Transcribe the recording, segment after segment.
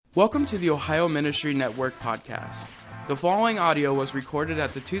Welcome to the Ohio Ministry Network podcast. The following audio was recorded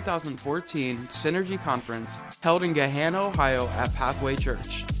at the 2014 Synergy Conference held in Gahanna, Ohio at Pathway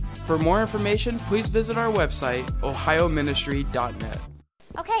Church. For more information, please visit our website, ohioministry.net.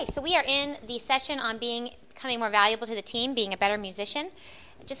 Okay, so we are in the session on becoming more valuable to the team, being a better musician.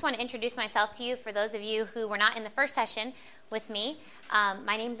 I just want to introduce myself to you for those of you who were not in the first session with me.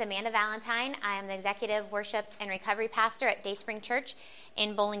 My name is Amanda Valentine. I am the Executive Worship and Recovery Pastor at Dayspring Church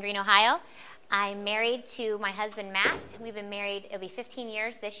in Bowling Green, Ohio. I'm married to my husband, Matt. We've been married, it'll be 15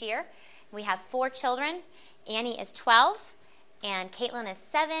 years this year. We have 4 children. Annie is 12, and Caitlin is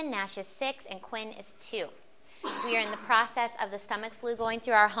 7, Nash is 6, and Quinn is 2. We are in the process of the stomach flu going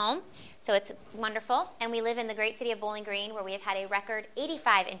through our home, so it's wonderful. And we live in the great city of Bowling Green, where we have had a record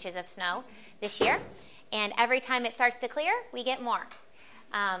 85 inches of snow this year. And every time it starts to clear, we get more.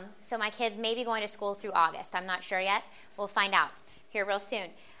 So my kids may be going to school through August. I'm not sure yet. We'll find out here real soon.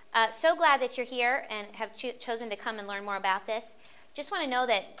 So glad that you're here and have chosen to come and learn more about this. Just want to know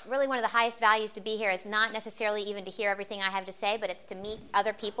that really one of the highest values to be here is not necessarily even to hear everything I have to say, but it's to meet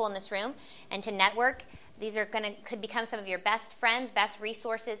other people in this room and to network. These are could become some of your best friends, best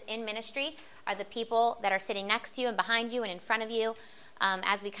resources in ministry are the people that are sitting next to you and behind you and in front of you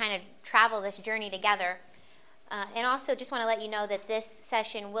as we kind of travel this journey together. And also just want to let you know that this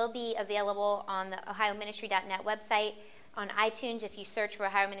session will be available on the ohioministry.net website, on iTunes if you search for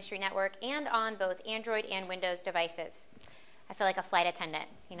Ohio Ministry Network, and on both Android and Windows devices. I feel like a flight attendant,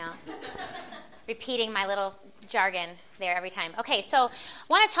 repeating my little jargon there every time. Okay, so I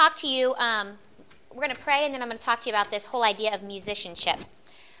want to talk to you. We're going to pray, and then I'm going to talk to you about this whole idea of musicianship.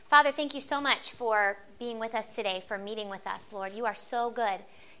 Father, thank you so much for being with us today, for meeting with us, Lord. You are so good.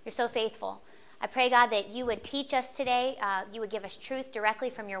 You're so faithful. I pray, God, that you would teach us today. You would give us truth directly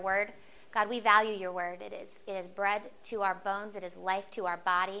from your word. God, we value your word. It is bread to our bones. It is life to our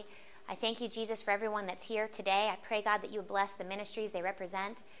body. I thank you, Jesus, for everyone that's here today. I pray, God, that you would bless the ministries they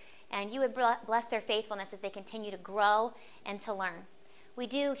represent, and you would bless their faithfulness as they continue to grow and to learn. We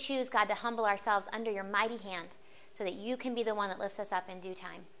do choose, God, to humble ourselves under your mighty hand so that you can be the one that lifts us up in due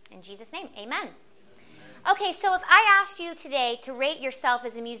time. In Jesus' name, amen. Okay, so if I asked you today to rate yourself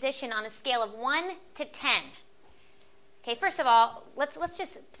as a musician on a scale of 1 to 10, okay, first of all, let's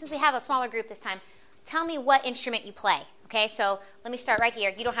just, since we have a smaller group this time, tell me what instrument you play. Okay, so let me start right here.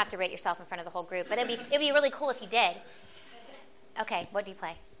 You don't have to rate yourself in front of the whole group, but it'd be really cool if you did. Okay, what do you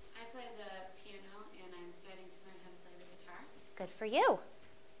play? I play the piano, and I'm starting to learn how to play the guitar. Good for you.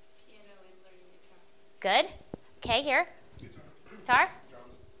 Piano and learning guitar. Good. Okay, here. Guitar?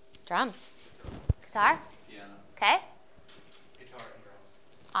 Drums. Guitar? Piano. Okay. Guitar and drums.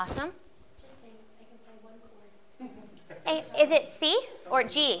 Awesome. Just saying, I can play one chord. Hey, is it C or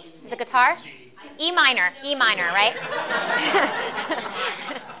G? Is it guitar? G. E minor, right? E minor.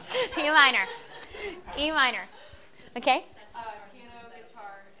 E minor. Okay. Piano,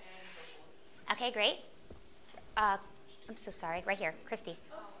 guitar, and vocals. Okay, great. I'm so sorry. Right here, Christy.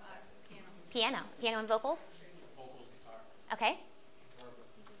 Piano. Piano and vocals. Vocals, guitar. Okay.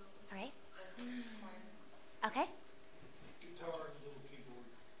 All right. Okay. Guitar and little keyboard.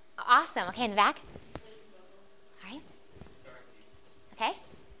 Awesome. Okay, in the back. All right. Okay.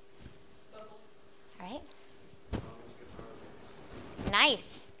 All right.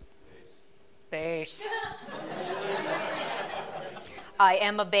 Nice. Bass. I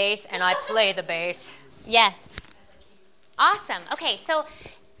am a bass and I play the bass. Yes. Awesome. Okay, so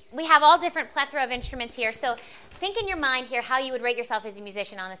we have all different plethora of instruments here. So think in your mind here how you would rate yourself as a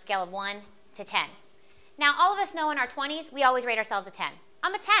musician on a scale of 1 to 10. Now, all of us know in our 20s, we always rate ourselves a 10.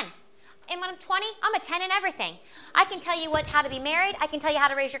 I'm a 10. And when I'm 20, I'm a 10 in everything. I can tell you how to be married. I can tell you how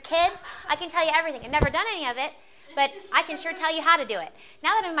to raise your kids. I can tell you everything. I've never done any of it, but I can sure tell you how to do it.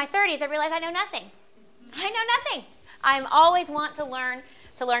 Now that I'm in my 30s, I realize I know nothing. I know nothing. I always want to learn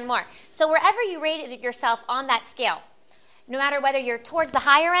more. So wherever you rated yourself on that scale, no matter whether you're towards the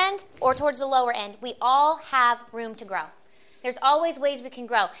higher end or towards the lower end, we all have room to grow. There's always ways we can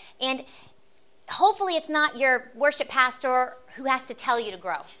grow. And hopefully it's not your worship pastor who has to tell you to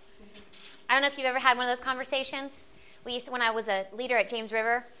grow. I don't know if you've ever had one of those conversations. When I was a leader at James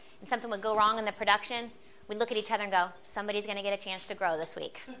River and something would go wrong in the production, we'd look at each other and go, somebody's going to get a chance to grow this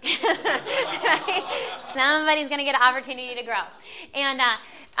week. Right? Somebody's going to get an opportunity to grow. And,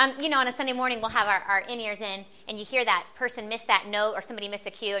 on a Sunday morning, we'll have our in-ears in, and you hear that person miss that note or somebody miss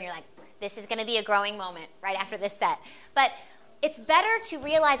a cue, and you're like, this is going to be a growing moment right after this set. But it's better to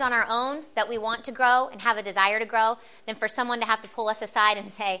realize on our own that we want to grow and have a desire to grow than for someone to have to pull us aside and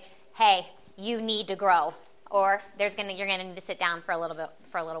say, hey, you need to grow, or you're going to need to sit down for a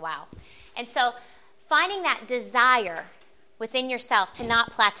little while. And so finding that desire within yourself to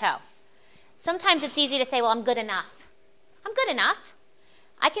not plateau. Sometimes it's easy to say, well, I'm good enough. I'm good enough.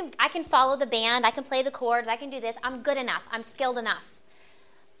 I can follow the band. I can play the chords. I can do this. I'm good enough. I'm skilled enough.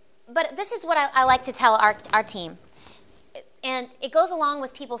 But this is what I like to tell our team. And it goes along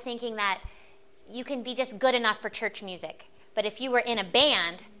with people thinking that you can be just good enough for church music. But if you were in a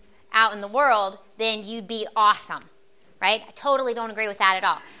band out in the world, then you'd be awesome, right? I totally don't agree with that at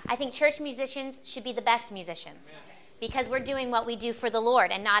all. I think church musicians should be the best musicians because we're doing what we do for the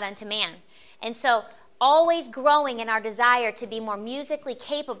Lord and not unto man. And so always growing in our desire to be more musically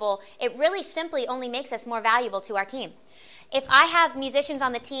capable, it really simply only makes us more valuable to our team. If I have musicians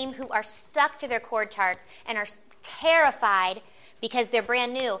on the team who are stuck to their chord charts and are terrified because they're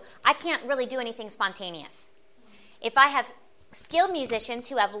brand new, I can't really do anything spontaneous. If I have skilled musicians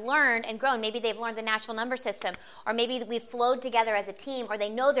who have learned and grown, maybe they've learned the Nashville number system, or maybe we've flowed together as a team, or they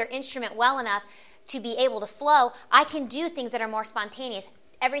know their instrument well enough to be able to flow, I can do things that are more spontaneous.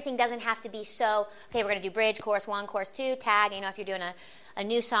 Everything doesn't have to be so, okay, we're going to do bridge, chorus 1, chorus 2, tag. If you're doing a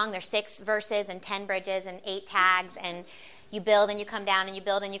new song, there's 6 verses and 10 bridges and 8 tags, and you build and you come down and you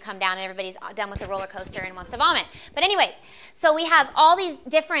build and you come down, and everybody's done with the roller coaster and wants to vomit. But anyways, so we have all these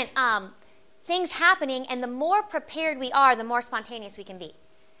different things happening, and the more prepared we are, the more spontaneous we can be.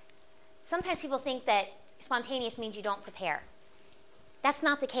 Sometimes people think that spontaneous means you don't prepare. That's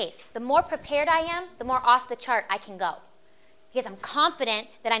not the case. The more prepared I am, the more off the chart I can go, because I'm confident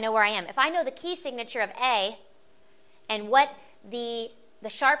that I know where I am. If I know the key signature of A and what the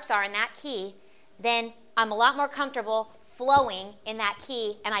sharps are in that key, then I'm a lot more comfortable flowing in that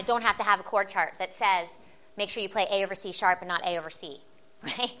key, and I don't have to have a chord chart that says, make sure you play A over C sharp and not A over C,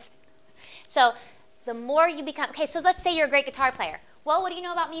 right? So the more you become, okay, so let's say you're a great guitar player. Well, what do you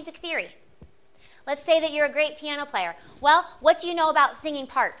know about music theory? Let's say that you're a great piano player. Well, what do you know about singing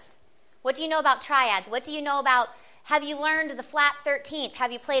parts? What do you know about triads? What do you know about, have you learned the flat 13th?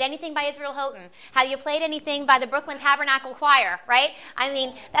 Have you played anything by Israel Houghton? Have you played anything by the Brooklyn Tabernacle Choir, right? I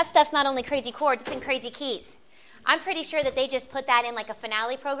mean, that stuff's not only crazy chords, it's in crazy keys. I'm pretty sure that they just put that in like a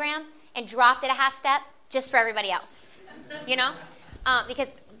finale program and dropped it a half step just for everybody else, because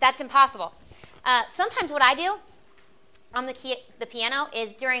that's impossible. Sometimes what I do on the piano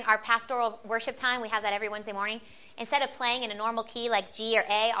is during our pastoral worship time, we have that every Wednesday morning, instead of playing in a normal key like G or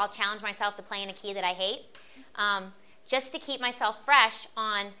A, I'll challenge myself to play in a key that I hate, just to keep myself fresh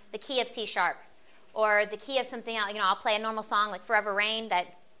on the key of C sharp or the key of something else. I'll play a normal song like Forever Rain, that's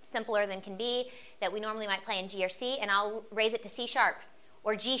simpler than can be, that we normally might play in G or C, and I'll raise it to C sharp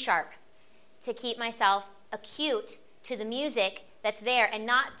or G sharp to keep myself acute to the music that's there and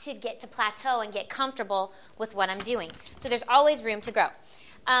not to get to plateau and get comfortable with what I'm doing. So there's always room to grow.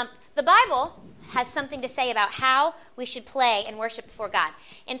 The Bible has something to say about how we should play and worship before God.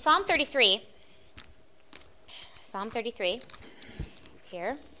 In Psalm 33,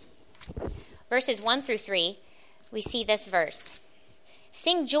 here, verses 1 through 3, we see this verse.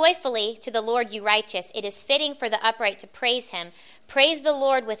 Sing joyfully to the Lord, you righteous. It is fitting for the upright to praise him. Praise the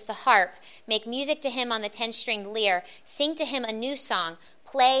Lord with the harp. Make music to him on the 10-stringed lyre. Sing to him a new song.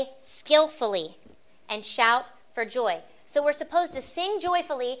 Play skillfully and shout for joy. So we're supposed to sing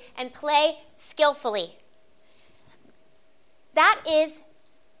joyfully and play skillfully. That is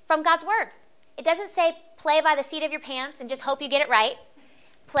from God's word. It doesn't say play by the seat of your pants and just hope you get it right.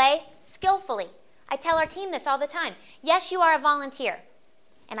 Play skillfully. I tell our team this all the time. Yes, you are a volunteer,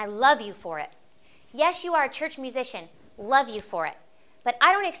 and I love you for it. Yes, you are a church musician. Love you for it. But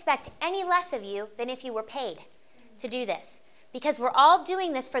I don't expect any less of you than if you were paid to do this, because we're all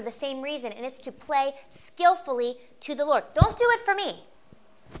doing this for the same reason, and it's to play skillfully to the Lord. Don't do it for me.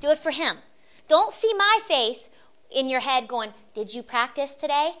 Do it for him. Don't see my face in your head going, did you practice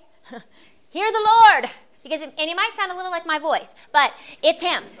today? Hear the Lord. And it might sound a little like my voice, but it's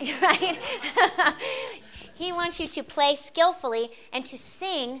him, right? He wants you to play skillfully and to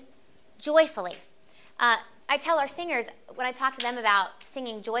sing joyfully. I tell our singers, when I talk to them about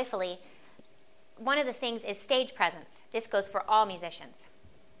singing joyfully, one of the things is stage presence. This goes for all musicians.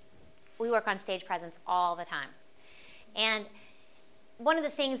 We work on stage presence all the time. And one of the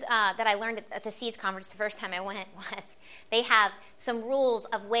things that I learned at the Seeds Conference the first time I went was they have some rules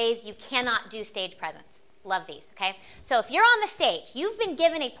of ways you cannot do stage presence. Love these, okay? So if you're on the stage, you've been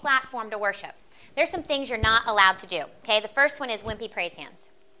given a platform to worship. There's some things you're not allowed to do, okay? The first one is wimpy praise hands.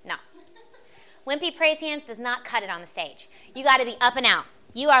 No. Wimpy praise hands does not cut it on the stage. You got to be up and out.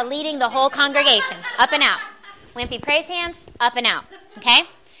 You are leading the whole congregation, up and out. Wimpy praise hands, up and out, okay?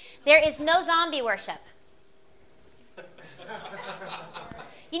 There is no zombie worship.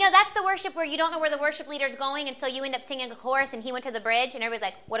 That's the worship where you don't know where the worship leader's going, and so you end up singing a chorus, and he went to the bridge, and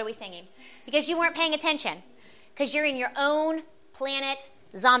everybody's like, what are we singing? Because you weren't paying attention. because you're in your own planet,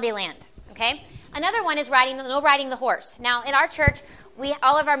 zombie land, okay? Another one is no riding the horse. Now, in our church,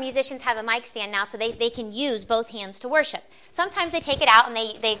 all of our musicians have a mic stand now, so they can use both hands to worship. Sometimes they take it out and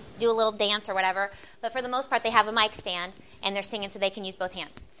they do a little dance or whatever, but for the most part, they have a mic stand, and they're singing so they can use both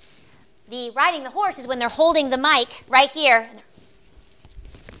hands. The riding the horse is when they're holding the mic right here.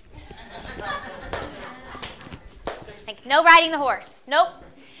 Like, no riding the horse. Nope.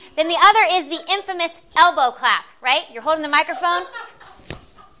 Then the other is the infamous elbow clap, right? You're holding the microphone.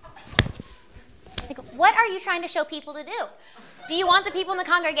 Like, what are you trying to show people to do? Do you want the people in the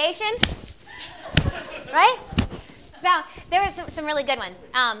congregation? Right? Now, there were some really good ones.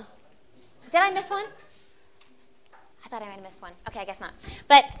 Did I miss one? I thought I might have missed one. Okay, I guess not.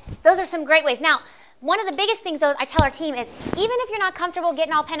 But those are some great ways. Now, one of the biggest things, though, I tell our team is, even if you're not comfortable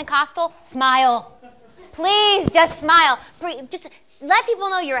getting all Pentecostal, smile. Please, just smile. Just let people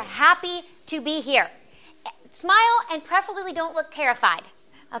know you're happy to be here. Smile and preferably don't look terrified.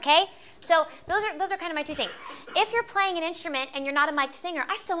 Okay? So those are kind of my two things. If you're playing an instrument and you're not a mic'd singer,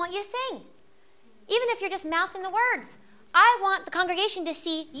 I still want you to sing. Even if you're just mouthing the words. I want the congregation to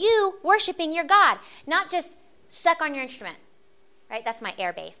see you worshiping your God, not just suck on your instrument. Right? That's my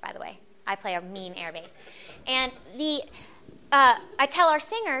air bass, by the way. I play a mean air bass. And I tell our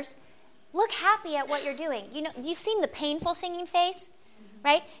singers, look happy at what you're doing. You know, you've seen the painful singing face,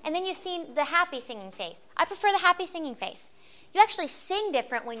 right? And then you've seen the happy singing face. I prefer the happy singing face. You actually sing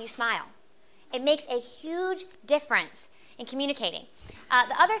different when you smile. It makes a huge difference in communicating.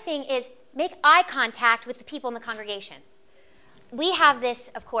 The other thing is make eye contact with the people in the congregation. We have this,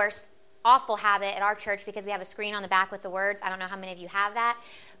 of course, awful habit at our church because we have a screen on the back with the words. I don't know how many of you have that,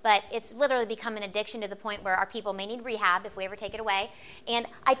 but it's literally become an addiction to the point where our people may need rehab if we ever take it away. And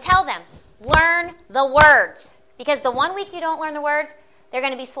I tell them, learn the words, because the 1 week you don't learn the words, they're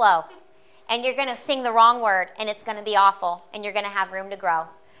going to be slow. And you're going to sing the wrong word, and it's going to be awful, and you're going to have room to grow.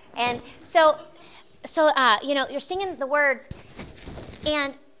 And so you're singing the words,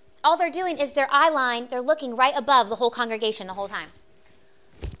 and all they're doing is their eye line, they're looking right above the whole congregation the whole time.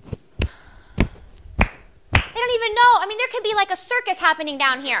 They don't even know. I mean, there could be like a circus happening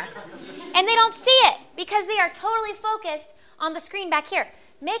down here, and they don't see it because they are totally focused on the screen back here.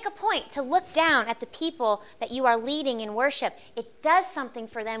 Make a point to look down at the people that you are leading in worship. It does something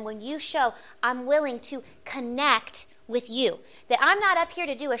for them when you show, I'm willing to connect with you. That I'm not up here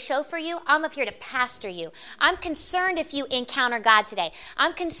to do a show for you. I'm up here to pastor you. I'm concerned if you encounter God today.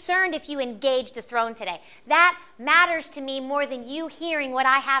 I'm concerned if you engage the throne today. That matters to me more than you hearing what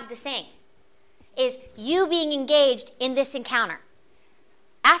I have to sing. Is you being engaged in this encounter.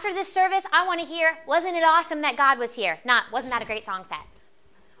 After this service, I want to hear, wasn't it awesome that God was here? Not, wasn't that a great song set?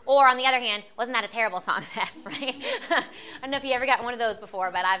 Or on the other hand, wasn't that a terrible song set, right? I don't know if you ever got one of those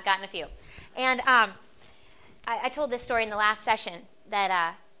before, but I've gotten a few. And I told this story in the last session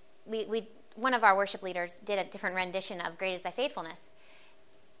that one of our worship leaders did a different rendition of Great Is Thy Faithfulness.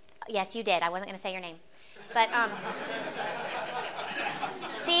 Yes, you did. I wasn't going to say your name. But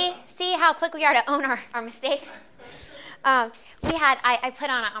see how quick we are to own our mistakes? I put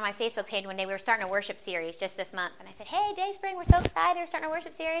on my Facebook page one day, we were starting a worship series just this month, and I said, hey, Dayspring, we're so excited, we're starting a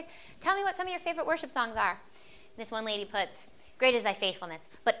worship series. Tell me what some of your favorite worship songs are. And this one lady puts, Great Is Thy Faithfulness,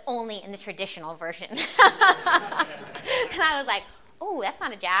 but only in the traditional version. And I was like, oh, that's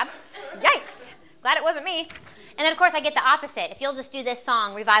not a jab. Yikes. Glad it wasn't me. And then, of course, I get the opposite. If you'll just do this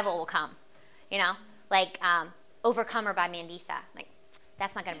song, revival will come. You know, like Overcomer by Mandisa. Like,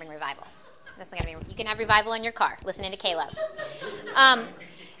 that's not going to bring revival. You can have revival in your car, listening to Caleb.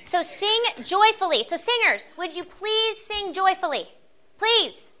 So sing joyfully. So singers, would you please sing joyfully?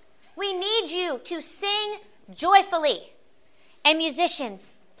 Please. We need you to sing joyfully. And musicians,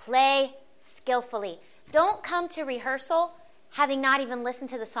 play skillfully. Don't come to rehearsal having not even listened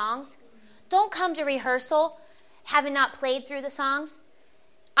to the songs. Don't come to rehearsal having not played through the songs.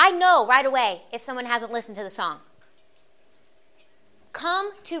 I know right away if someone hasn't listened to the song.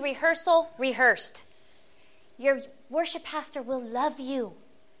 Come to rehearsal rehearsed. Your worship pastor will love you.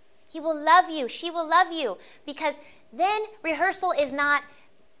 He will love you. She will love you. Because then rehearsal is not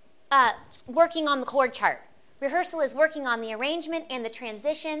working on the chord chart. Rehearsal is working on the arrangement and the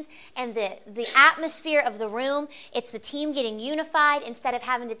transitions and the atmosphere of the room. It's the team getting unified instead of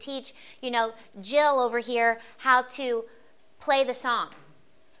having to teach, Jill over here how to play the song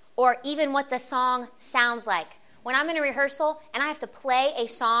or even what the song sounds like. When I'm in a rehearsal and I have to play a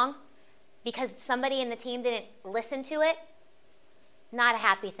song because somebody in the team didn't listen to it, not a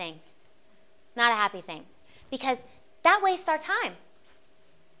happy thing. Not a happy thing. Because that wastes our time.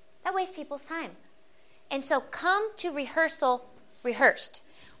 That wastes people's time. And so come to rehearsal rehearsed.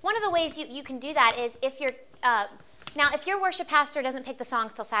 One of the ways you can do that is if Now, if your worship pastor doesn't pick the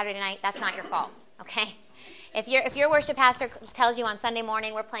songs till Saturday night, that's not your fault, okay? If your worship pastor tells you on Sunday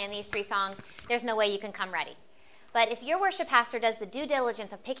morning we're playing these 3 songs, there's no way you can come ready. But if your worship pastor does the due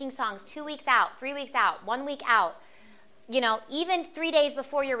diligence of picking songs 2 weeks out, 3 weeks out, 1 week out, even 3 days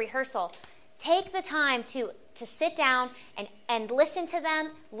before your rehearsal, take the time to sit down and listen to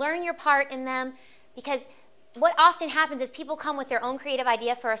them, learn your part in them, because what often happens is people come with their own creative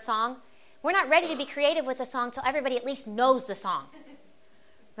idea for a song. We're not ready to be creative with a song till everybody at least knows the song,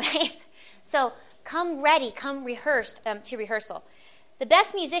 right? So come ready, come rehearsed to rehearsal. The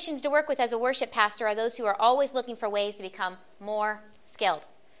best musicians to work with as a worship pastor are those who are always looking for ways to become more skilled.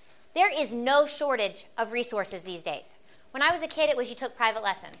 There is no shortage of resources these days. When I was a kid, it was you took private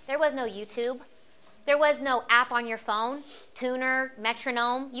lessons. There was no YouTube. There was no app on your phone, tuner,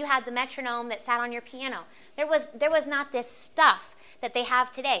 metronome. You had the metronome that sat on your piano. There was not this stuff that they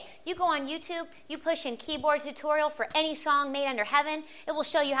have today. You go on YouTube, you push in keyboard tutorial for any song made under heaven, it will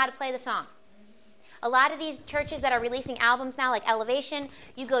show you how to play the song. A lot of these churches that are releasing albums now, like Elevation,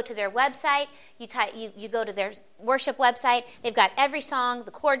 you go to their website, you go to their worship website, they've got every song,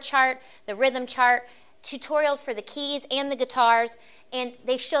 the chord chart, the rhythm chart, tutorials for the keys and the guitars, and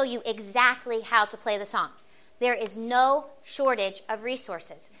they show you exactly how to play the song. There is no shortage of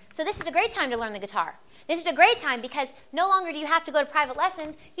resources. So this is a great time to learn the guitar. This is a great time because no longer do you have to go to private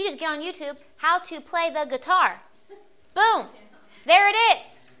lessons. You just get on YouTube, how to play the guitar. Boom. There it is,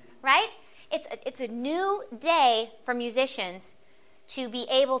 right? It's a new day for musicians to be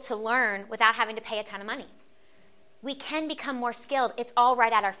able to learn without having to pay a ton of money. We can become more skilled. It's all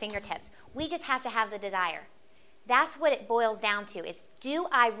right at our fingertips. We just have to have the desire. That's what it boils down to is, do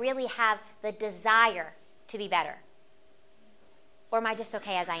I really have the desire to be better? Or am I just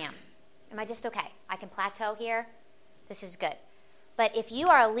okay as I am? Am I just okay? I can plateau here. This is good. But if you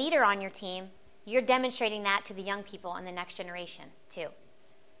are a leader on your team, you're demonstrating that to the young people and the next generation too.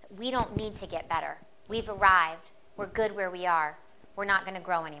 We don't need to get better. We've arrived. We're good where we are. We're not going to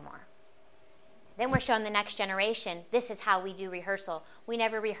grow anymore. Then we're showing the next generation, this is how we do rehearsal. We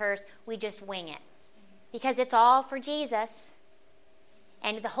never rehearse. We just wing it. Because it's all for Jesus.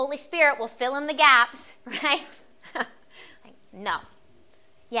 And the Holy Spirit will fill in the gaps, right? No.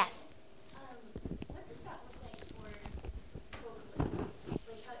 Yes? What does that look like for vocalists?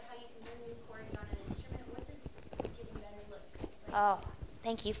 Like how you can learn new chords on an instrument? What does getting better look like? Oh,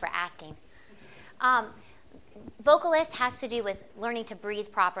 thank you for asking. Vocalist has to do with learning to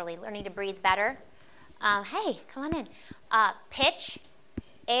breathe properly, learning to breathe better. Hey, come on in. Pitch,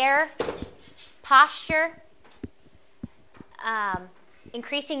 air, posture,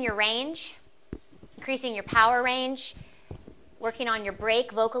 increasing your range, increasing your power range, working on your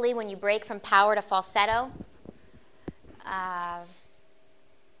break vocally when you break from power to falsetto.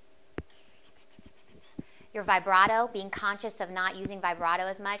 Your vibrato, being conscious of not using vibrato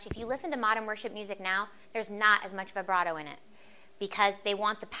as much. If you listen to modern worship music now, there's not as much vibrato in it because they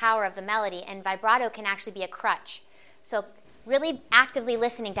want the power of the melody, and vibrato can actually be a crutch. So really actively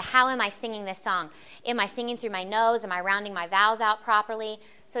listening to how am I singing this song? Am I singing through my nose? Am I rounding my vowels out properly?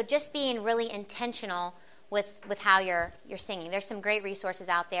 So just being really intentional with how you're singing. There's some great resources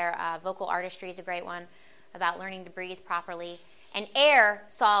out there. Vocal Artistry is a great one about learning to breathe properly. And air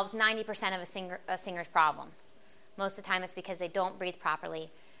solves 90% of a singer's problem. Most of the time it's because they don't breathe properly,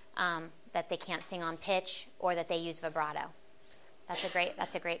 that they can't sing on pitch, or that they use vibrato. That's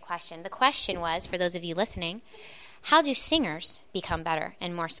a great question. The question was, for those of you listening, how do singers become better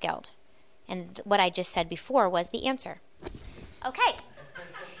and more skilled? And what I just said before was the answer. Okay.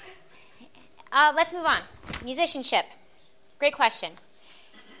 Let's move on. Musicianship. Great question.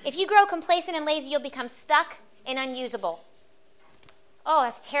 If you grow complacent and lazy, you'll become stuck and unusable. Oh,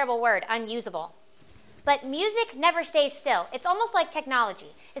 that's a terrible word, unusable. But music never stays still. It's almost like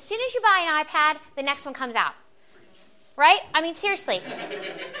technology. As soon as you buy an iPad, the next one comes out. Right? I mean, seriously.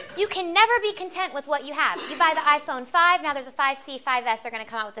 You can never be content with what you have. You buy the iPhone 5, now there's a 5C, 5S, they're going to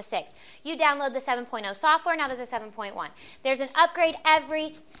come out with the 6. You download the 7.0 software, now there's a 7.1. There's an upgrade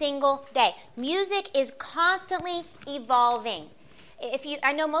every single day. Music is constantly evolving.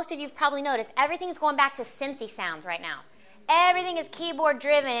 I know most of you have probably noticed, everything's going back to synthy sounds right now. Everything is keyboard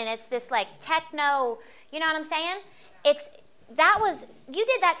driven, and it's this like techno, you know what I'm saying? You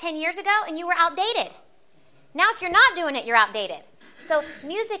did that 10 years ago, and you were outdated. Now if you're not doing it, you're outdated. So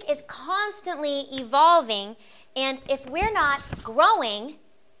music is constantly evolving, and if we're not growing,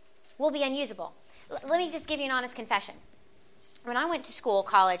 we'll be unusable. Let me just give you an honest confession. When I went to school,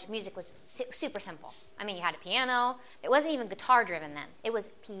 college, music was super simple. I mean, you had a piano. It wasn't even guitar driven then. It was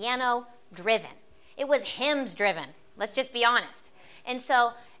piano driven. It was hymns driven. Let's just be honest. And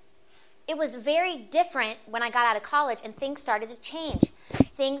so it was very different when I got out of college and things started to change.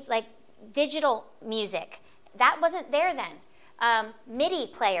 Things like digital music, that wasn't there then. MIDI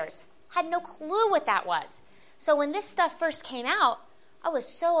players, had no clue what that was. So when this stuff first came out, I was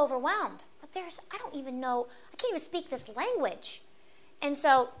so overwhelmed. But I don't even know, I can't even speak this language. And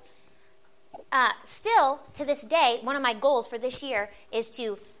so still, to this day, one of my goals for this year is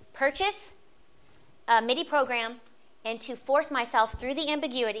to purchase a MIDI program and to force myself through the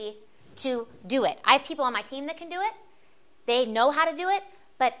ambiguity to do it. I have people on my team that can do it. They know how to do it,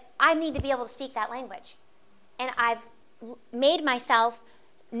 but I need to be able to speak that language. And I've made myself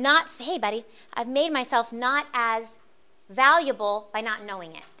I've made myself not as valuable by not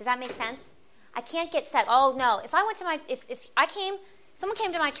knowing it. Does that make sense? I can't get set. Oh no, someone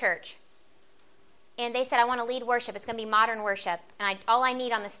came to my church and they said, I want to lead worship. It's going to be modern worship. And all I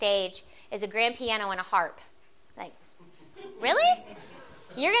need on the stage is a grand piano and a harp. Like, really?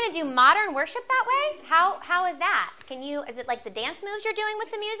 You're going to do modern worship that way? How is that? Is it like the dance moves you're doing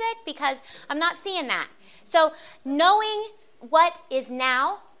with the music? Because I'm not seeing that. So knowing what is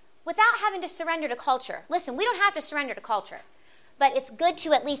now without having to surrender to culture. Listen, we don't have to surrender to culture. But it's good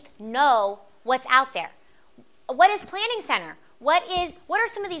to at least know what's out there. What is Planning Center? What are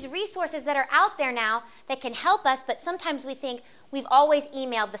some of these resources that are out there now that can help us, but sometimes we think we've always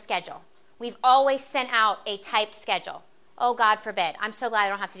emailed the schedule. We've always sent out a typed schedule. Oh, God forbid. I'm so glad I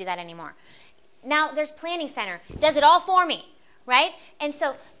don't have to do that anymore. Now, there's Planning Center. Does it all for me, right? And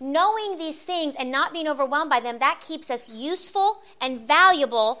so knowing these things and not being overwhelmed by them, that keeps us useful and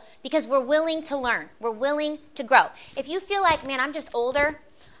valuable because we're willing to learn. We're willing to grow. If you feel like, man, I'm just older,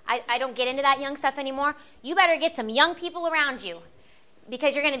 I don't get into that young stuff anymore, you better get some young people around you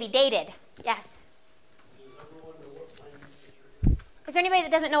because you're going to be dated. Yes? Does everyone know what Planning Center is? Is there anybody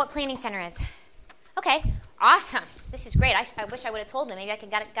that doesn't know what Planning Center is? Okay, awesome. This is great. I wish I would have told them. Maybe I could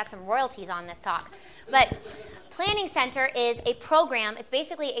got some royalties on this talk. But Planning Center is a program. It's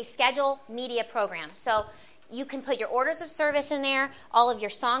basically a schedule media program. So you can put your orders of service in there, all of your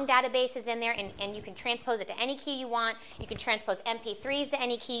song databases in there, and you can transpose it to any key you want. You can transpose MP3s to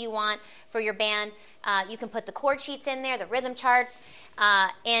any key you want for your band. You can put the chord sheets in there, the rhythm charts.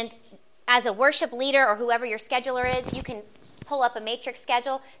 And as a worship leader or whoever your scheduler is, you can pull up a matrix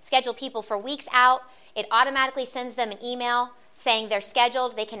schedule people for weeks out. It automatically sends them an email saying they're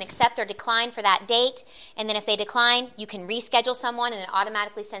scheduled. They can accept or decline for that date. And then if they decline, you can reschedule someone, and it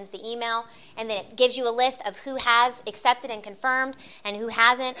automatically sends the email. And then it gives you a list of who has accepted and confirmed and who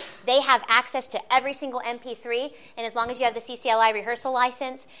hasn't. They have access to every single MP3. And as long as you have the CCLI rehearsal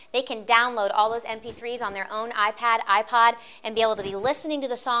license, they can download all those MP3s on their own iPad, iPod, and be able to be listening to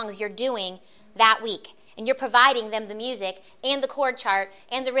the songs you're doing that week. And you're providing them the music and the chord chart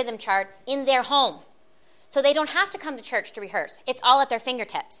and the rhythm chart in their home. So they don't have to come to church to rehearse. It's all at their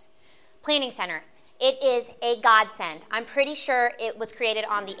fingertips. Planning Center, it is a godsend. I'm pretty sure it was created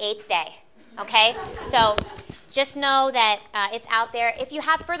on the 8th day, okay? So just know that it's out there. If you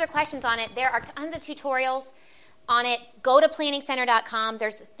have further questions on it, there are tons of tutorials on it. Go to planningcenter.com.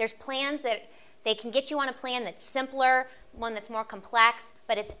 There's plans that they can get you on a plan that's simpler, one that's more complex,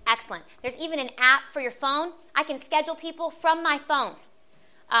 but it's excellent. There's even an app for your phone. I can schedule people from my phone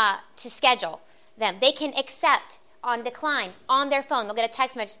to schedule them. They can accept on decline on their phone. They'll get a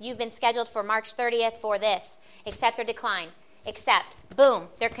text message, you've been scheduled for March 30th for this. Accept or decline. Accept. Boom,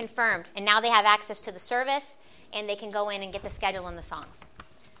 they're confirmed. And now they have access to the service, and they can go in and get the schedule and the songs.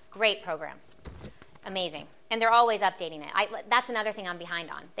 Great program. Amazing. And they're always updating it. That's another thing I'm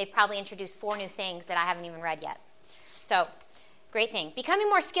behind on. They've probably introduced 4 new things that I haven't even read yet. So, great thing. Becoming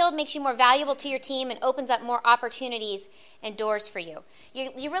more skilled makes you more valuable to your team and opens up more opportunities and doors for you.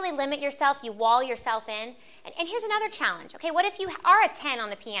 You really limit yourself. You wall yourself in. And here's another challenge. Okay, what if you are a 10 on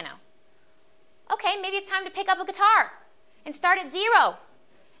the piano? Okay, maybe it's time to pick up a guitar and start at 0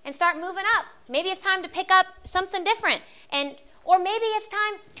 and start moving up. Maybe it's time to pick up something different. Or maybe it's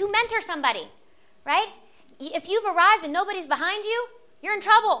time to mentor somebody, right? If you've arrived and nobody's behind you, you're in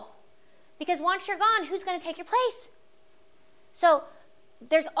trouble. Because once you're gone, who's going to take your place? So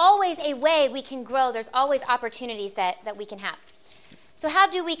there's always a way we can grow. There's always opportunities that we can have. So how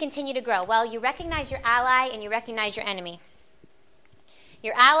do we continue to grow? Well, you recognize your ally and you recognize your enemy.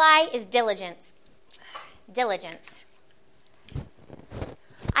 Your ally is diligence. Diligence.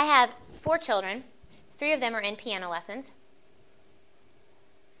 I have 4 children. 3 of them are in piano lessons.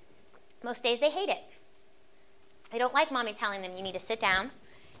 Most days they hate it. They don't like mommy telling them you need to sit down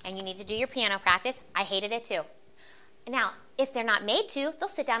and you need to do your piano practice. I hated it too. Now, if they're not made to, they'll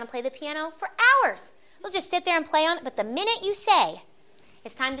sit down and play the piano for hours. They'll just sit there and play on it. But the minute you say,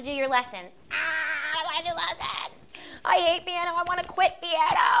 it's time to do your lesson, I don't want to do lessons, I hate piano. I want to quit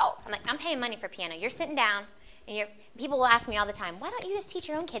piano. I'm like, I'm paying money for piano. You're sitting down, and people will ask me all the time, why don't you just teach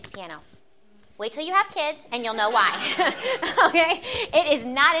your own kids piano? Wait till you have kids, and you'll know why. Okay? It is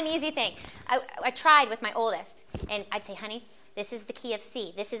not an easy thing. I tried with my oldest, and I'd say, honey, this is the key of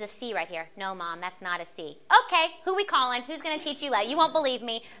C. This is a C right here. No, Mom, that's not a C. Okay, who we calling? Who's going to teach you that? You won't believe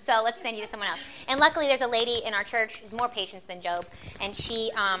me, so let's send you to someone else. And luckily, there's a lady in our church who's more patient than Job, and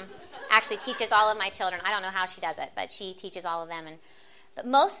she actually teaches all of my children. I don't know how she does it, but she teaches all of them. But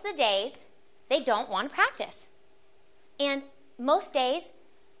most of the days, they don't want to practice. And most days,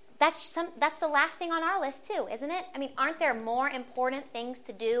 that's the last thing on our list too, isn't it? I mean, aren't there more important things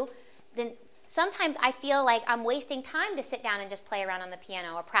to do than... Sometimes I feel like I'm wasting time to sit down and just play around on the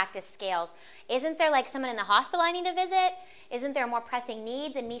piano or practice scales. Isn't there like someone in the hospital I need to visit? Isn't there a more pressing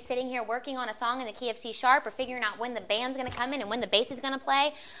need than me sitting here working on a song in the key of C sharp or figuring out when the band's going to come in and when the bass is going to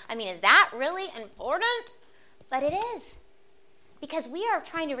play? I mean, is that really important? But it is. Because we are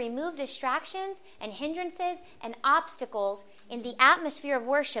trying to remove distractions and hindrances and obstacles in the atmosphere of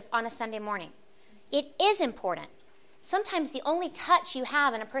worship on a Sunday morning. It is important. Sometimes the only touch you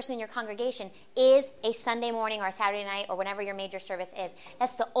have in a person in your congregation is a Sunday morning or a Saturday night or whenever your major service is.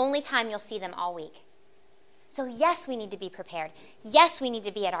 That's the only time you'll see them all week. So yes, we need to be prepared. Yes, we need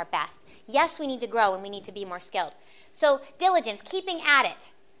to be at our best. Yes, we need to grow and we need to be more skilled. So diligence, keeping at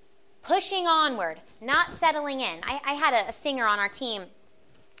it, pushing onward, not settling in. I had a singer on our team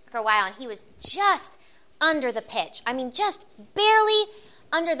for a while, and he was just under the pitch. I mean, just barely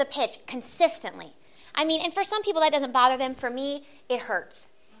under the pitch consistently. I mean, and for some people that doesn't bother them. For me, it hurts.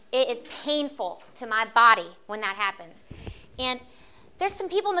 It is painful to my body when that happens. And there's some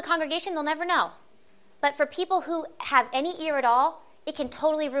people in the congregation, they'll never know. But for people who have any ear at all, it can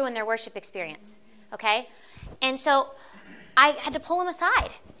totally ruin their worship experience, okay? And so I had to pull them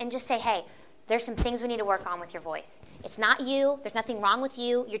aside and just say, hey, there's some things we need to work on with your voice. It's not you. There's nothing wrong with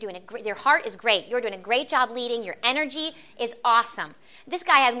you. You're doing your heart is great. You're doing a great job leading. Your energy is awesome. This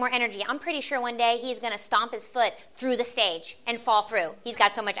guy has more energy. I'm pretty sure one day he's going to stomp his foot through the stage and fall through. He's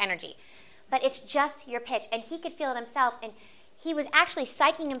got so much energy. But it's just your pitch. And he could feel it himself. And he was actually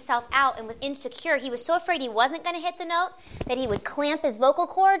psyching himself out and was insecure. He was so afraid he wasn't going to hit the note that he would clamp his vocal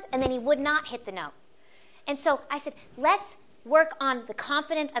cords and then he would not hit the note. And so I said, let's work on the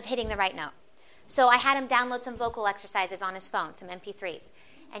confidence of hitting the right note. So I had him download some vocal exercises on his phone, some MP3s.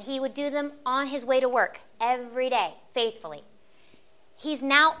 And he would do them on his way to work every day, faithfully. He's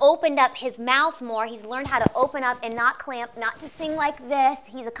now opened up his mouth more. He's learned how to open up and not clamp, not to sing like this.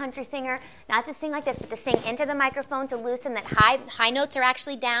 He's a country singer. Not to sing like this, but to sing into the microphone to loosen that high notes are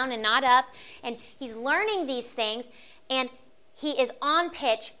actually down and not up. And he's learning these things, and he is on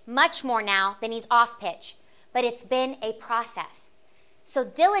pitch much more now than he's off pitch. But it's been a process. So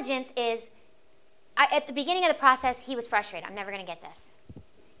diligence is... at the beginning of the process, he was frustrated. I'm never going to get this.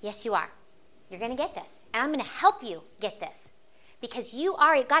 Yes, you are. You're going to get this. And I'm going to help you get this. Because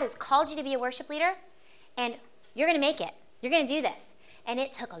God has called you to be a worship leader, and you're going to make it. You're going to do this. And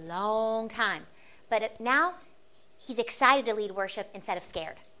it took a long time. But now, he's excited to lead worship instead of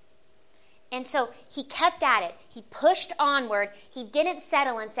scared. And so he kept at it. He pushed onward. He didn't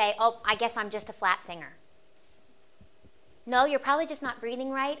settle and say, oh, I guess I'm just a flat singer. No, you're probably just not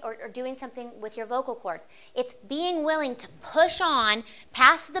breathing right or doing something with your vocal cords. It's being willing to push on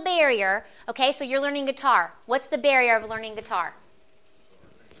past the barrier. Okay, so you're learning guitar. What's the barrier of learning guitar?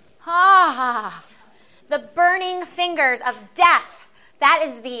 The burning fingers of death. That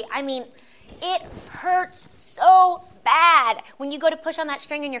is it hurts so bad when you go to push on that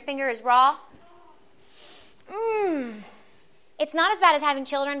string and your finger is raw. It's not as bad as having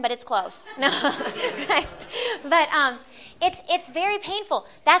children, but it's close. No, right? But it's very painful.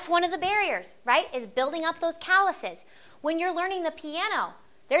 That's one of the barriers, right? Is building up those calluses. When you're learning the piano,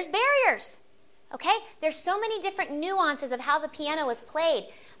 there's barriers. Okay? There's so many different nuances of how the piano is played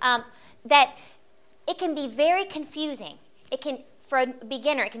that it can be very confusing. For a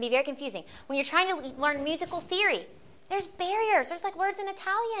beginner, it can be very confusing. When you're trying to learn musical theory, there's barriers. There's like words in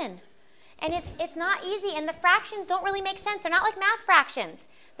Italian. And it's not easy, and the fractions don't really make sense. They're not like math fractions.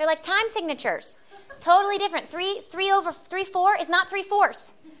 They're like time signatures. Totally different. 3 over 3/4 is not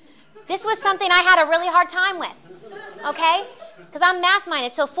 3/4. This was something I had a really hard time with, okay? Because I'm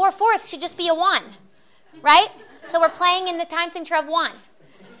math-minded, so 4/4 should just be a 1, right? So we're playing in the time signature of 1.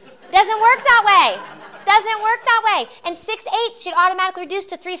 Doesn't work that way. Doesn't work that way. And 6/8 should automatically reduce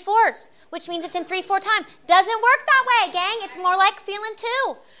to 3/4, which means it's in 3/4 time. Doesn't work that way, gang. It's more like feeling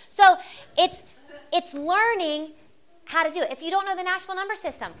 2. So it's learning how to do it. If you don't know the Nashville number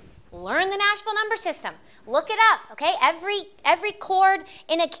system, learn the Nashville number system. Look it up, okay? Every chord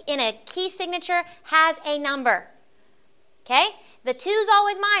in a key signature has a number. Okay? The 2's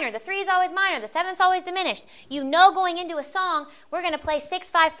always minor, the 3's always minor, the 7's always diminished. You know going into a song, we're going to play 6,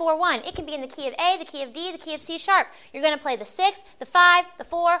 5, 4, 1. It can be in the key of A, the key of D, the key of C sharp. You're going to play the 6, the 5, the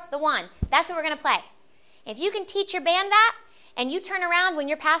 4, the 1. That's what we're going to play. If you can teach your band that, and you turn around when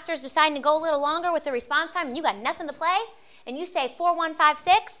your pastor's deciding to go a little longer with the response time and you got nothing to play, and you say 4, 1, 5,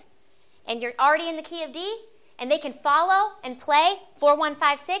 6, and you're already in the key of D, and they can follow and play 4, 1,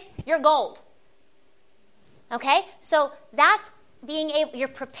 5, 6, you're gold. Okay? So that's being able, you're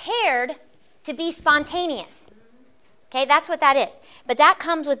prepared to be spontaneous. Okay? That's what that is. But that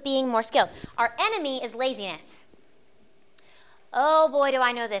comes with being more skilled. Our enemy is laziness. Oh boy, do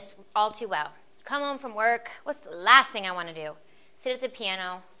I know this all too well. Come home from work, what's the last thing I want to do? Sit at the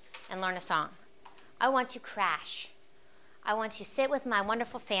piano and learn a song. I want to crash. I want to sit with my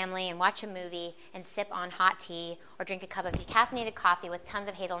wonderful family and watch a movie and sip on hot tea or drink a cup of decaffeinated coffee with tons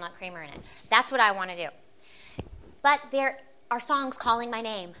of hazelnut creamer in it. That's what I want to do. But there are songs calling my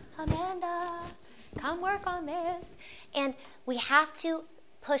name. Amanda, come work on this. And we have to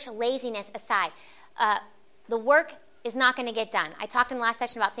push laziness aside. The work is not going to get done. I talked in the last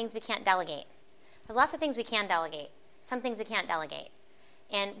session about things we can't delegate. There's lots of things we can delegate. Some things we can't delegate.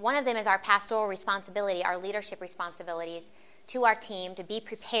 And one of them is our pastoral responsibility, our leadership responsibilities to our team to be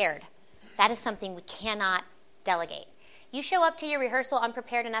prepared. That is something we cannot delegate. You show up to your rehearsal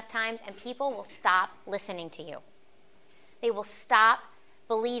unprepared enough times and people will stop listening to you. They will stop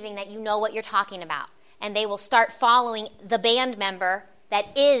believing that you know what you're talking about. And they will start following the band member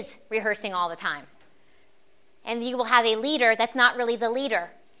that is rehearsing all the time. And you will have a leader that's not really the leader.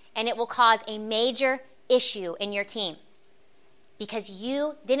 And it will cause a major issue in your team. Because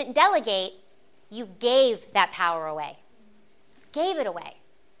you didn't delegate, you gave that power away. Gave it away.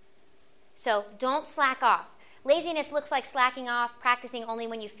 So don't slack off. Laziness looks like slacking off, practicing only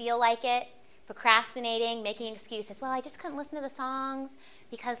when you feel like it, procrastinating, making excuses. Well, I just couldn't listen to the songs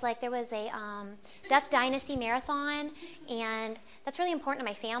because there was a Duck Dynasty marathon, and that's really important to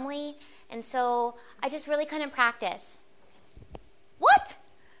my family, and so I just really couldn't practice. What?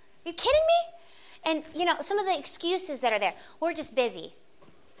 Are you kidding me? And, some of the excuses that are there. We're just busy.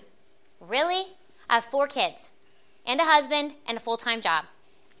 Really? I have 4 kids and a husband and a full-time job.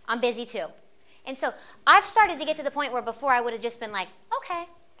 I'm busy too. And so I've started to get to the point where before I would have just been like, okay,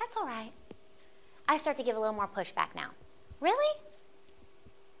 that's all right. I start to give a little more pushback now. Really?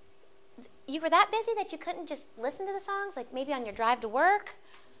 You were that busy that you couldn't just listen to the songs, like maybe on your drive to work?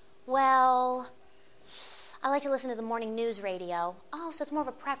 Well, I like to listen to the morning news radio. Oh, so it's more of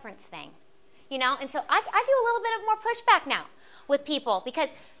a preference thing. And so I do a little bit of more pushback now with people because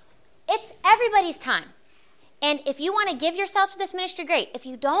it's everybody's time. And if you want to give yourself to this ministry, great. If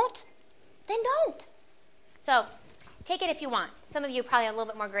you don't, then don't. So take it if you want. Some of you probably are a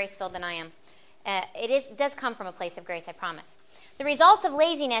little bit more grace-filled than I am. It does come from a place of grace, I promise. The results of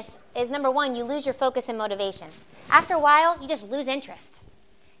laziness is, number 1, you lose your focus and motivation. After a while, you just lose interest.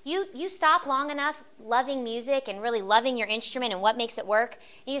 You stop long enough loving music and really loving your instrument and what makes it work,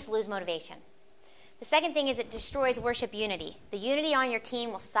 and you just lose motivation. The second thing is it destroys worship unity. The unity on your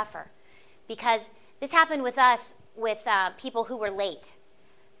team will suffer because this happened with us with people who were late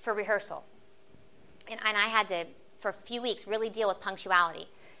for rehearsal. And I had to, for a few weeks, really deal with punctuality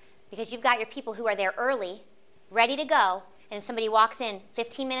because you've got your people who are there early, ready to go, and somebody walks in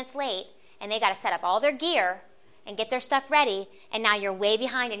 15 minutes late, and they got to set up all their gear and get their stuff ready, and now you're way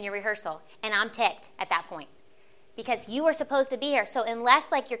behind in your rehearsal. And I'm ticked at that point because you were supposed to be here. So unless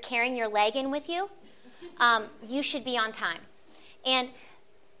you're carrying your leg in with you, you should be on time. And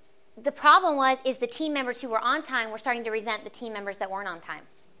the problem is the team members who were on time were starting to resent the team members that weren't on time.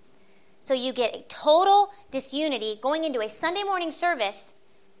 So you get a total disunity going into a Sunday morning service.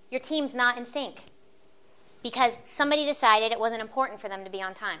 Your team's not in sync because somebody decided it wasn't important for them to be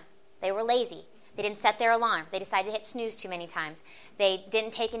on time. They were lazy. They didn't set their alarm. They decided to hit snooze too many times. They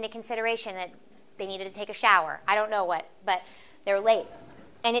didn't take into consideration that they needed to take a shower. I don't know what, but they were late.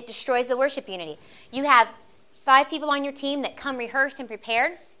 And it destroys the worship unity. You have 5 people on your team that come rehearsed and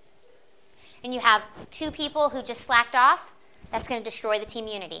prepared, and you have 2 people who just slacked off. That's going to destroy the team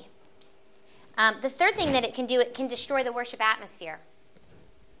unity. The third thing that it can do, it can destroy the worship atmosphere.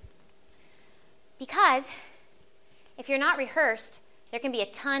 Because if you're not rehearsed, there can be a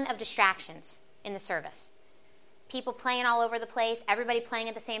ton of distractions in the service. People playing all over the place, everybody playing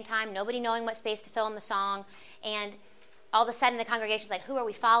at the same time, nobody knowing what space to fill in the song, and all of a sudden the congregation's like, who are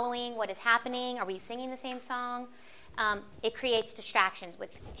we following? What is happening? Are we singing the same song? It creates distractions,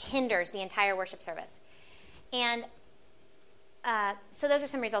 which hinders the entire worship service. And so those are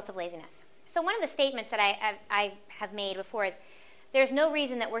some results of laziness. So one of the statements that I have made before is There's no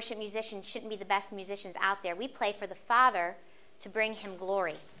reason that worship musicians shouldn't be the best musicians out there. We play for the Father to bring him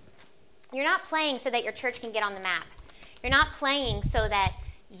glory. You're not playing so that your church can get on the map. You're not playing so that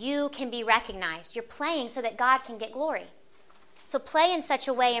you can be recognized. You're playing so that God can get glory. So play in such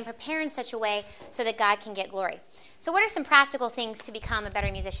a way and prepare in such a way so that God can get glory. So what are some practical things to become a better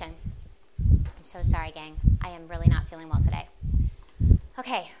musician? I'm so sorry, gang. I am really not feeling well today.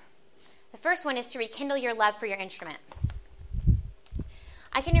 Okay. The first one is to rekindle your love for your instrument.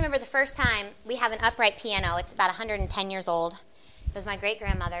 I can remember the first time we have an upright piano. It's about 110 years old. It was my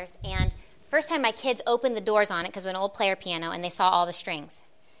great-grandmother's. And first time my kids opened the doors on it, because it was an old player piano, and they saw all the strings.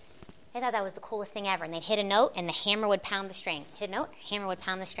 They thought that was the coolest thing ever. And they'd hit a note, and the hammer would pound the string. Hit a note, hammer would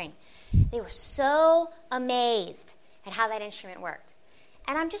pound the string. They were so amazed at how that instrument worked.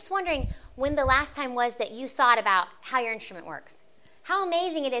 And I'm just wondering when the last time was that you thought about how your instrument works. How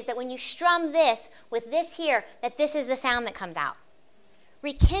amazing it is that when you strum this with this here, that this is the sound that comes out.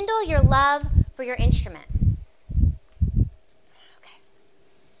 Rekindle your love for your instrument. Okay.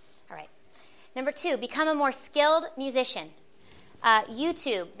 All right. Number 2, become a more skilled musician.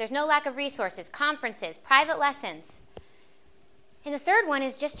 YouTube, there's no lack of resources, conferences, private lessons. And the third one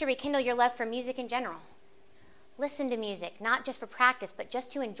is just to rekindle your love for music in general. Listen to music, not just for practice, but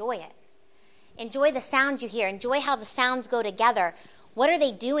just to enjoy it. Enjoy the sounds you hear. Enjoy how the sounds go together. What are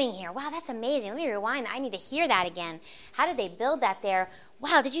they doing here? Wow, that's amazing. Let me rewind. I need to hear that again. How did they build that there?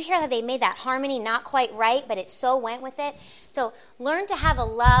 Wow, did you hear how they made that harmony not quite right, but it so went with it? So learn to have a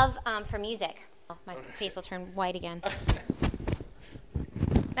love for music. Oh, my face will turn white again.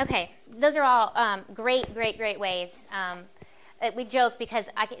 Okay, those are all great ways. We joke because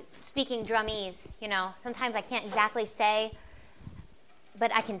speaking drumese, sometimes I can't exactly say,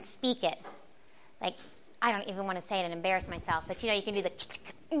 but I can speak it. Like, I don't even want to say it and embarrass myself, but you can do the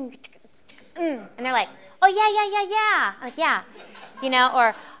and they're like, oh, yeah. I'm like, yeah.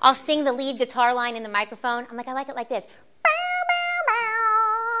 Or I'll sing the lead guitar line in the microphone. I'm like, I like it like this.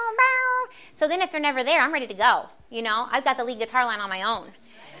 So then if they're never there, I'm ready to go. I've got the lead guitar line on my own.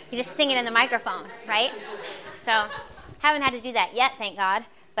 You just sing it in the microphone, right? So haven't had to do that yet, thank God,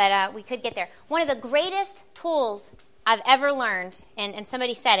 but we could get there. One of the greatest tools I've ever learned, and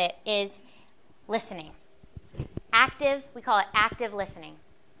somebody said it, is listening. We call it active listening.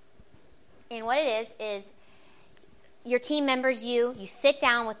 And what it is your team members, you sit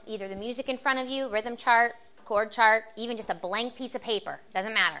down with either the music in front of you, rhythm chart, chord chart, even just a blank piece of paper,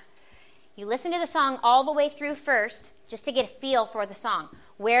 doesn't matter. You listen to the song all the way through first, just to get a feel for the song,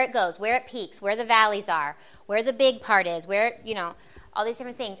 where it goes, where it peaks, where the valleys are, where the big part is, where, all these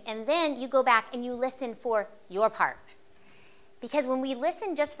different things. And then you go back and you listen for your part. Because when we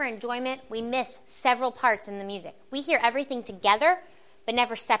listen just for enjoyment, we miss several parts in the music. We hear everything together, but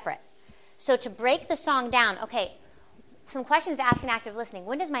never separate. So to break the song down, okay, some questions to ask in active listening.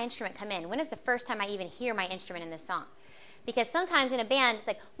 When does my instrument come in? When is the first time I even hear my instrument in this song? Because sometimes in a band, it's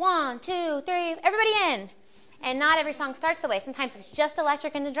like, 1, 2, 3, everybody in. And not every song starts the way. Sometimes it's just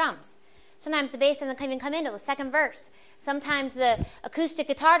electric and the drums. Sometimes the bass doesn't even come in until the second verse. Sometimes the acoustic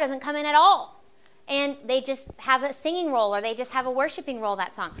guitar doesn't come in at all. And they just have a singing role or they just have a worshiping role,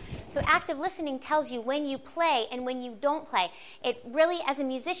 that song. So active listening tells you when you play and when you don't play. It really, as a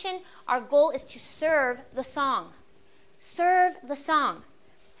musician, our goal is to serve the song. Serve the song.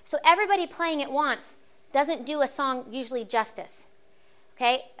 So everybody playing at once doesn't do a song usually justice.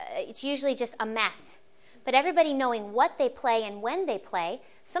 Okay? It's usually just a mess. But everybody knowing what they play and when they play,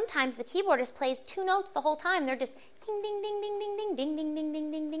 sometimes the keyboardist plays 2 notes the whole time. They're just ding, ding, ding, ding, ding, ding, ding, ding,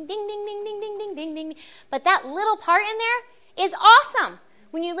 ding, ding, ding, ding, ding, ding, ding, ding, ding, ding, ding. But that little part in there is awesome.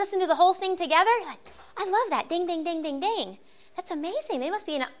 When you listen to the whole thing together, you're like, I love that. Ding, ding, ding, ding, ding. That's amazing. They must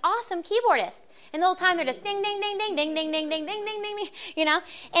be an awesome keyboardist. And the whole time they're just ding, ding, ding, ding, ding, ding, ding, ding, ding, ding, ding, ding,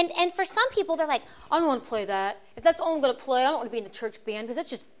 And for some people, they're like, I don't want to play that. If that's all I'm going to play, I don't want to be in the church band because that's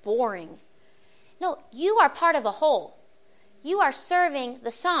just boring. No, you are part of a whole. You are serving the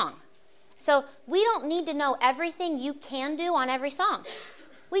song. So we don't need to know everything you can do on every song.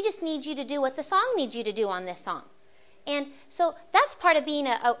 We just need you to do what the song needs you to do on this song. And so that's part of being,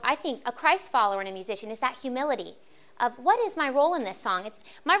 I think, a Christ follower and a musician is that humility of what is my role in this song.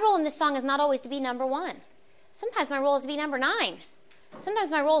 My role in this song is not always to be number 1. Sometimes my role is to be number 9. Sometimes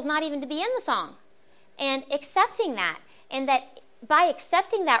my role is not even to be in the song. And accepting that, and that by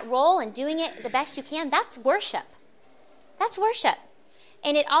accepting that role and doing it the best you can, that's worship. That's worship.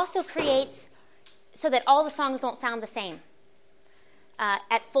 And it also creates so that all the songs don't sound the same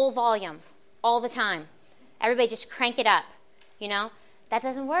at full volume all the time. Everybody just crank it up, That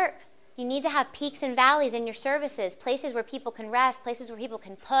doesn't work. You need to have peaks and valleys in your services, places where people can rest, places where people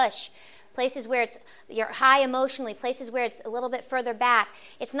can push, places where you're high emotionally, places where it's a little bit further back.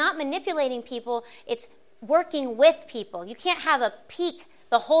 It's not manipulating people, it's working with people. You can't have a peak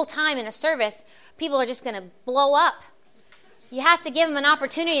the whole time in a service. People are just going to blow up. You have to give them an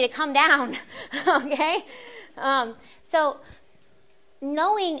opportunity to come down, okay? So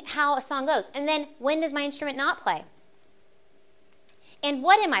knowing how a song goes. And then when does my instrument not play? And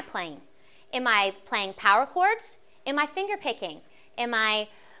what am I playing? Am I playing power chords? Am I finger picking? Am I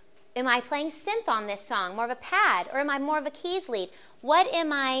playing synth on this song, more of a pad, or am I more of a keys lead? What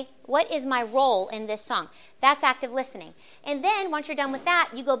is my role in this song? That's active listening. And then once you're done with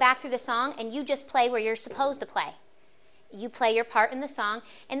that, you go back through the song and you just play where you're supposed to play. You play your part in the song,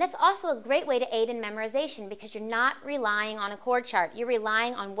 and that's also a great way to aid in memorization because you're not relying on a chord chart. You're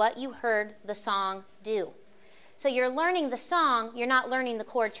relying on what you heard the song do. So you're learning the song, you're not learning the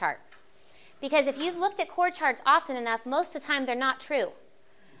chord chart. Because if you've looked at chord charts often enough, most of the time they're not true.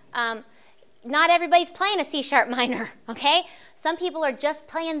 Not everybody's playing a C sharp minor, okay? Some people are just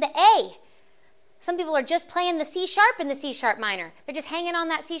playing the A. Some people are just playing the C sharp and the C sharp minor. They're just hanging on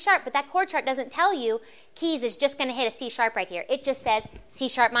that C sharp, but that chord chart doesn't tell you keys is just going to hit a C sharp right here. It just says C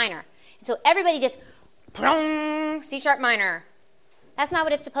sharp minor. And so everybody just, C sharp minor. That's not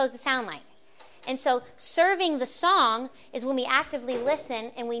what it's supposed to sound like. And so serving the song is when we actively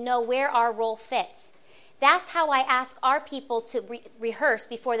listen and we know where our role fits. That's how I ask our people to rehearse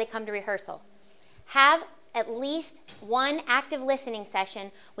before they come to rehearsal. Have at least one active listening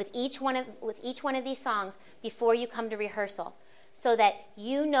session with each one of these songs before you come to rehearsal, so that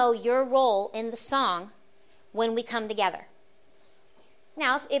you know your role in the song when we come together.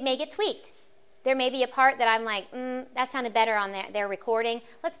 Now, it may get tweaked. There may be a part that I'm like, that sounded better on their recording.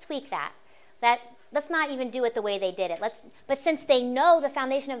 Let's tweak that. Let's not even do it the way they did it. But since they know the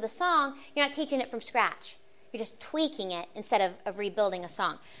foundation of the song, you're not teaching it from scratch. You're just tweaking it instead of rebuilding a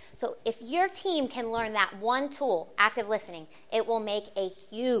song. So if your team can learn that one tool, active listening, it will make a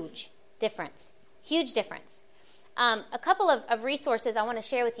huge difference. Huge difference. A couple of resources I want to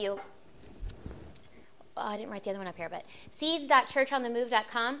share with you. I didn't write the other one up here, but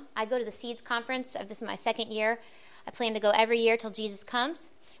seeds.churchonthemove.com. I go to the Seeds conference. This is my second year. I plan to go every year till Jesus comes.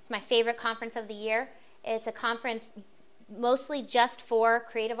 It's my favorite conference of the year. It's a conference mostly just for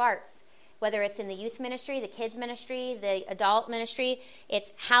creative arts, whether it's in the youth ministry, the kids ministry, the adult ministry.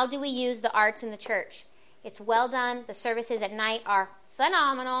 It's how do we use the arts in the church. It's well done. The services at night are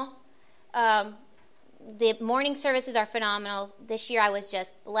phenomenal. The morning services are phenomenal. This year I was just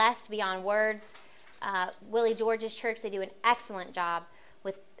blessed beyond words. Willie George's church, they do an excellent job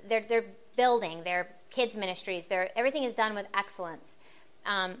with their building, their kids ministries. Everything is done with excellence.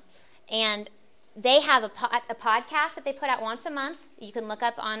 And they have a podcast that they put out once a month. You can look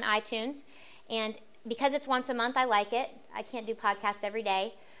up on iTunes. And because it's once a month, I like it. I can't do podcasts every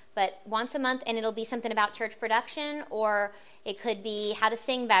day. But once a month, and it'll be something about church production, or it could be how to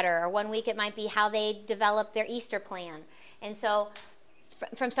sing better, or one week it might be how they develop their Easter plan. And so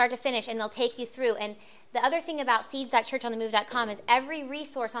from start to finish, and they'll take you through. And the other thing about seeds.churchonthemove.com is every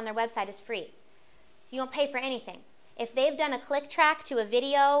resource on their website is free. You don't pay for anything. If they've done a click track to a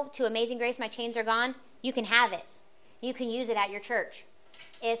video to Amazing Grace, My Chains Are Gone, you can have it. You can use it at your church.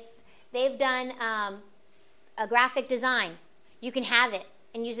 If they've done a graphic design, you can have it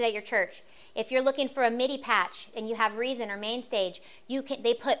and use it at your church. If you're looking for a MIDI patch and you have Reason or Mainstage,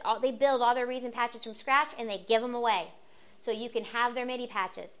 they build all their Reason patches from scratch and they give them away. So you can have their MIDI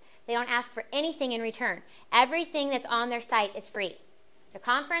patches. They don't ask for anything in return. Everything that's on their site is free. The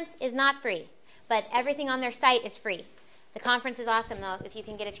conference is not free, but everything on their site is free. The conference is awesome, though, if you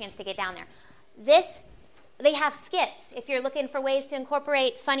can get a chance to get down there. They have skits. If you're looking for ways to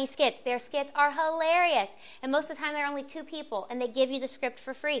incorporate funny skits, their skits are hilarious. And most of the time, they're only 2 people, and they give you the script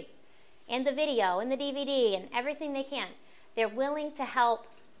for free, and the video, and the DVD, and everything they can. They're willing to help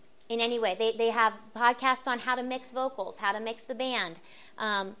in any way. They have podcasts on how to mix vocals, how to mix the band,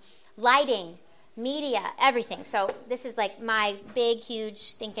 lighting, media, everything. So this is like my big, huge,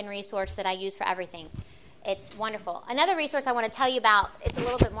 stinking resource that I use for everything. It's wonderful. Another resource I want to tell you about, it's a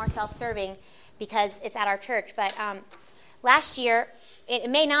little bit more self-serving because it's at our church. But last year, it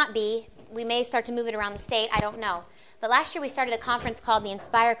may not be. We may start to move it around the state. I don't know. But last year we started a conference called the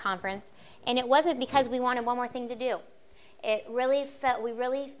Inspire Conference, and it wasn't because we wanted one more thing to do. We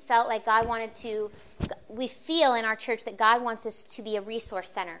really felt like God wanted to, we feel in our church that God wants us to be a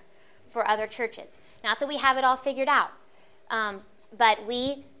resource center for other churches. Not that we have it all figured out, but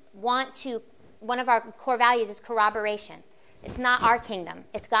we want to, one of our core values is corroboration. It's not our kingdom,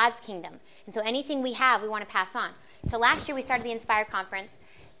 it's God's kingdom. And so anything we have, we want to pass on. So last year we started the Inspire Conference.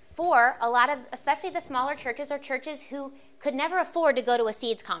 for a lot of, especially the smaller churches or churches who could never afford to go to a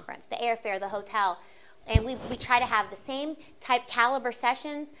Seeds conference, the airfare, the hotel. And we try to have the same type caliber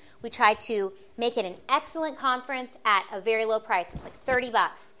sessions. We try to make it an excellent conference at a very low price. It's like $30,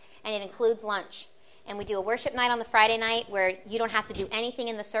 and it includes lunch. And we do a worship night on the Friday night where you don't have to do anything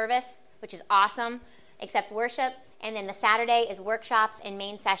in the service, which is awesome, except worship. And then the Saturday is workshops and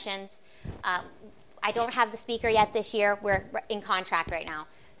main sessions. I don't have the speaker yet this year. We're in contract right now.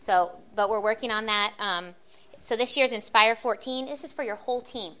 But we're working on that. So this year's Inspire 14. This is for your whole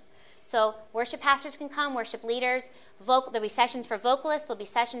team. So worship pastors can come, worship leaders. There'll be sessions for vocalists. There'll be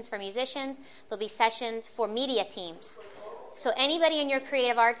sessions for musicians. There'll be sessions for media teams. So anybody in your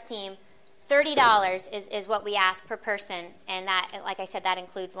creative arts team, $30 is what we ask per person. And that, like I said, that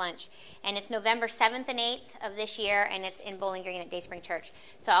includes lunch. And it's November 7th and 8th of this year, and it's in Bowling Green at Dayspring Church.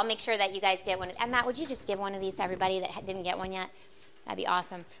 So I'll make sure that you guys get one. And Matt, would you just give one of these to everybody that didn't get one yet? That'd be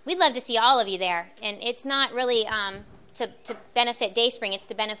awesome. We'd love to see all of you there. And it's not really to benefit Dayspring. It's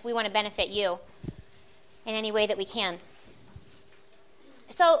we want to benefit you in any way that we can.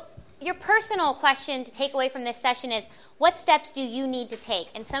 So your personal question to take away from this session is, what steps do you need to take?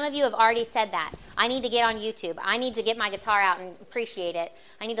 And some of you have already said that. I need to get on YouTube. I need to get my guitar out and appreciate it.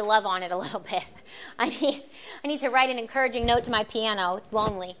 I need to love on it a little bit. I need to write an encouraging note to my piano. It's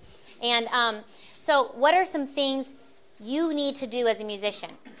lonely. And so what are some things you need to do as a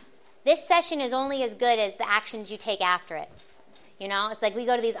musician? This session is only as good as the actions you take after it. You know, it's like we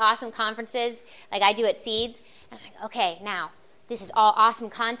go to these awesome conferences, like I do at Seeds, and I'm like, okay, now, this is all awesome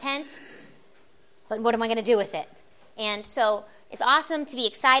content, but what am I going to do with it? And so it's awesome to be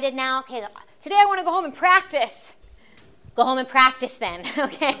excited now. Okay, today I want to go home and practice. Go home and practice then,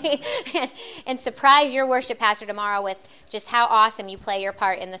 okay? and surprise your worship pastor tomorrow with just how awesome you play your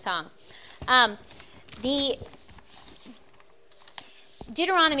part in the song. The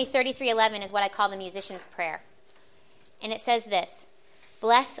Deuteronomy 33:11 is what I call the musician's prayer. And it says this: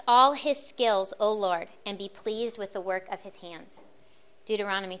 "Bless all his skills, O Lord, and be pleased with the work of his hands."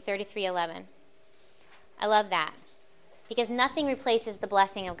 Deuteronomy 33:11. I love that because nothing replaces the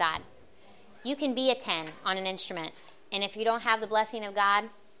blessing of God. You can be a 10 on an instrument, and if you don't have the blessing of God,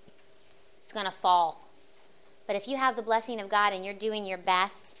 it's going to fall. But if you have the blessing of God and you're doing your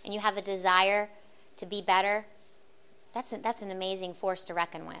best and you have a desire to be better, that's an amazing force to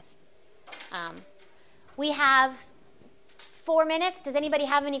reckon with. We have 4 minutes. Does anybody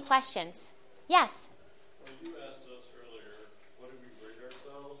have any questions? Yes? Well, you asked us earlier, what do we rate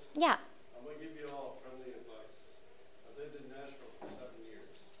ourselves? Yeah. I'm going to give you all friendly advice. I've lived in Nashville for 7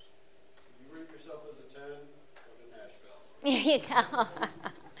 years. If you rate yourself as a 10, go to Nashville. There you go.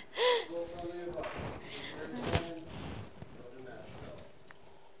 Well, friendly advice. If you're a 10, go to Nashville.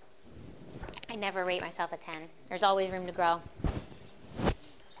 I never rate myself a 10. There's always room to grow.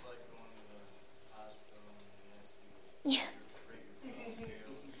 It's like going to the hospital and they ask you Yeah. to rate your pain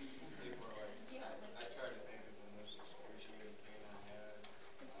scale. People are like, I try to think of the most excruciating pain I had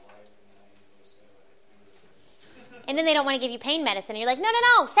in my life, and then I usually say like 2 or 3. And then they don't want to give you pain medicine. And you're like, no,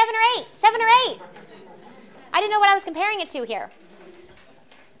 7 or 8. 7 or 8. I didn't know what I was comparing it to here.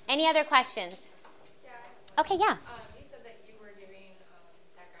 Any other questions? Yeah. Okay, yeah. You said that you were giving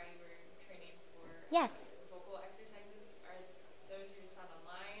that guy you were training for Yes. vocal exercises. Are those you just found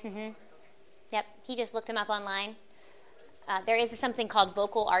online? Mhm. Okay. Yep, he just looked them up online. There is something called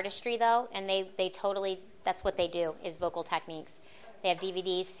vocal artistry, though, and they totally, that's what they do, is vocal techniques. They have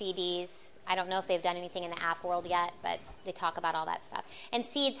DVDs, CDs. I don't know if they've done anything in the app world yet, but they talk about all that stuff. And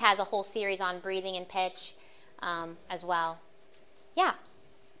Seeds has a whole series on breathing and pitch as well. Yeah.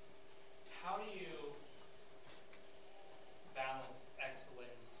 How do you balance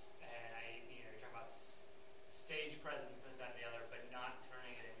excellence and you're talking about stage presence, this, that, and the other, but not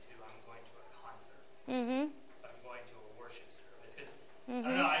turning it into I'm going to a concert, Mm-hmm. I'm going to a worship service? Because I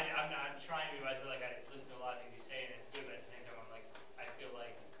don't know, I'm not trying to be wise, but like I listen to a lot of things you say and it's good, but at the same time I'm like, I feel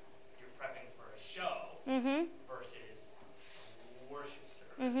like you're prepping for a show versus a worship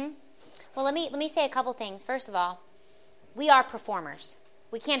service. Well, let me say a couple things. First of all, we are performers.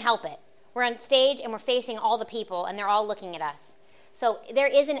 We can't help it. We're on stage and we're facing all the people and they're all looking at us. So there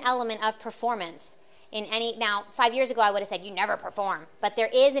is an element of performance in any. Now, 5 years ago I would have said you never perform, but there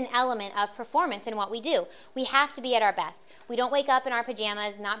is an element of performance in what we do. We have to be at our best. We don't wake up in our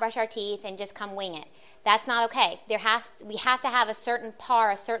pajamas, not brush our teeth, and just come wing it. That's not okay. We have to have a certain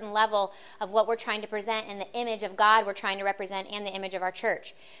par, a certain level of what we're trying to present and the image of God we're trying to represent and the image of our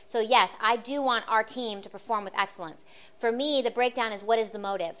church. So yes, I do want our team to perform with excellence. For me, the breakdown is, what is the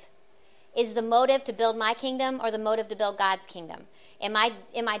motive? Is the motive to build my kingdom or the motive to build God's kingdom?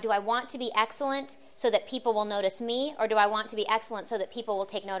 Do I want to be excellent so that people will notice me, or do I want to be excellent so that people will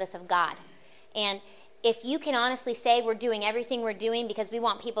take notice of God? And if you can honestly say we're doing everything we're doing because we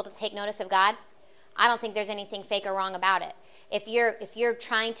want people to take notice of God, I don't think there's anything fake or wrong about it. If you're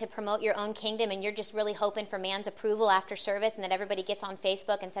trying to promote your own kingdom and you're just really hoping for man's approval after service and that everybody gets on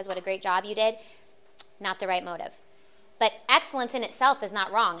Facebook and says what a great job you did, not the right motive. But excellence in itself is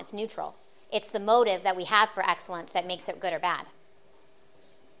not wrong. It's neutral. It's the motive that we have for excellence that makes it good or bad.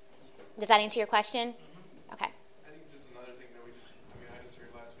 Does that answer your question? Okay. I think just another thing that I just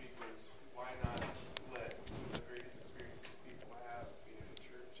heard last week was why not let some of the greatest experiences people have be in the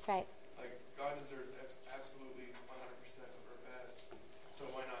church? That's right. Like, God deserves absolutely 100% of our best, so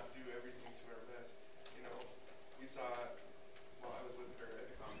why not do everything to our best? You know, we saw, well, I was with her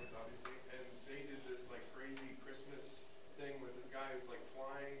at the conference, obviously, and they did this, like, crazy Christmas thing with this guy who's, like,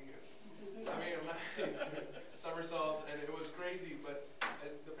 flying. I mean, he's doing somersaults, and it was crazy, but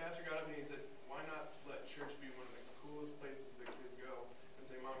the pastor got up and he said, why not let church be one of the coolest places that kids go and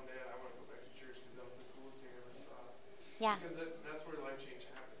say, Mom and Dad, I want to go back to church because that was the coolest thing I ever saw. Yeah. Because that's where life change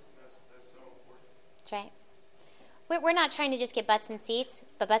happens, and that's so important. That's right. We're not trying to just get butts and seats,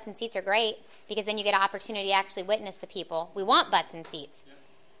 but butts and seats are great because then you get an opportunity to actually witness to people. We want butts and seats.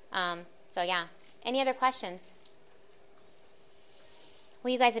 Yeah. So, yeah. Any other questions?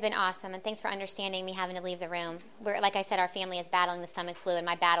 Well, you guys have been awesome, and thanks for understanding me having to leave the room. Like I said, our family is battling the stomach flu, and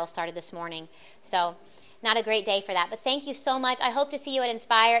my battle started this morning. So not a great day for that. But thank you so much. I hope to see you at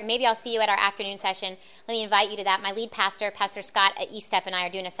Inspire. Maybe I'll see you at our afternoon session. Let me invite you to that. My lead pastor, Pastor Scott at East Step, and I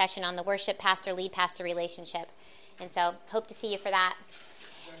are doing a session on the worship pastor-lead pastor relationship. And so hope to see you for that.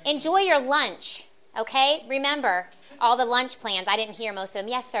 Enjoy your lunch, okay? Remember, all the lunch plans. I didn't hear most of them.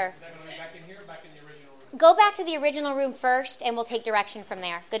 Yes, sir? Is that going to be back in here or back in the original room? Go back to the original room first, and we'll take direction from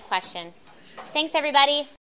there. Good question. Thanks, everybody.